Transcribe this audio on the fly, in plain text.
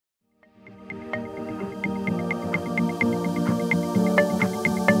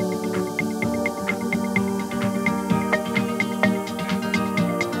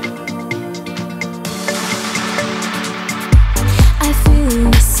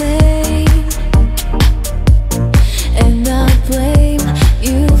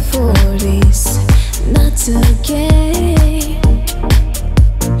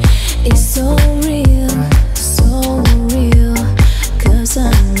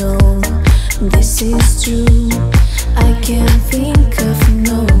know this is true. I can't think of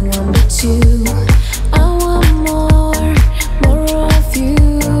no one but you. I want more of you,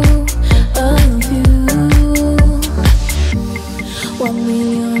 of you.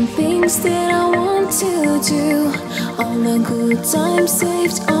 1,000,000 things that I want to do. All the good times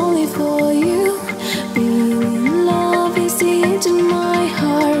saved only for you. Being in love is the end of my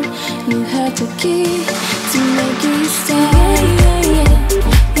heart. You have the key to make it start.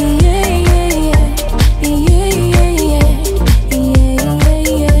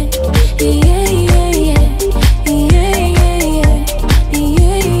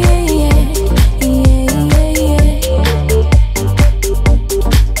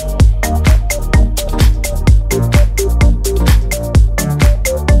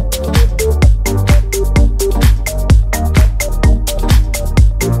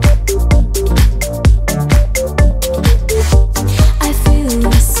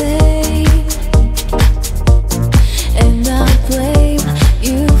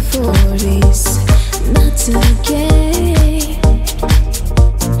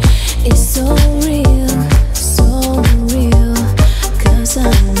 It's so real, 'cause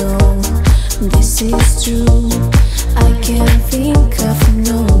I know this is true. I can't think of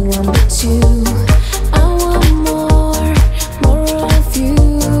no